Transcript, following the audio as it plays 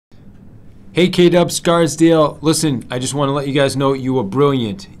Hey K-Dub, Scarsdale. Listen, I just want to let you guys know you were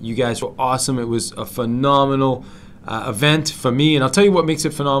brilliant. You guys were awesome. It was a phenomenal event for me. And I'll tell you what makes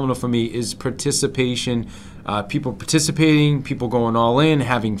it phenomenal for me is participation. People participating, people going all in,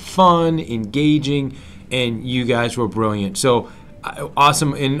 having fun, engaging, and you guys were brilliant. So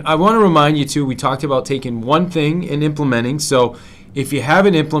awesome. And I want to remind you too, we talked about taking one thing and implementing. So if you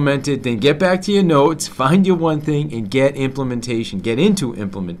haven't implemented, then get back to your notes, find your one thing, and get implementation. Get into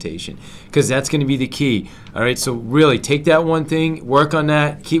implementation, because that's going to be the key. All right, so really take that one thing, work on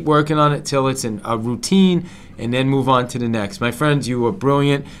that, keep working on it till it's a routine, and then move on to the next. My friends, you were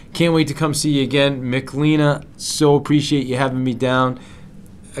brilliant. Can't wait to come see you again. Michelina, so appreciate you having me down.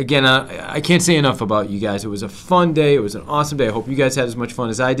 Again, I can't say enough about you guys. It was a fun day. It was an awesome day. I hope you guys had as much fun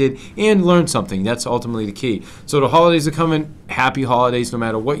as I did and learned something. That's ultimately the key. So the holidays are coming. Happy holidays. No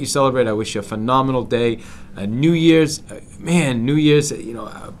matter what you celebrate, I wish you a phenomenal day. New Year's, New Year's,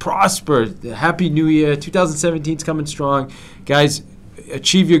 prosper. Happy New Year. 2017 is coming strong. Guys,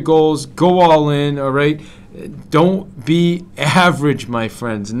 achieve your goals. Go all in, all right? Don't be average, my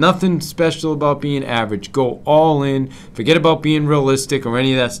friends. Nothing special about being average. Go all in. Forget about being realistic or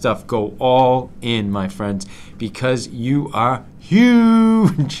any of that stuff. Go all in, my friends, because you are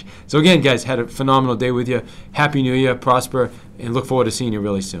huge. So again, guys, had a phenomenal day with you. Happy New Year, prosper, and look forward to seeing you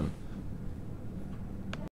really soon.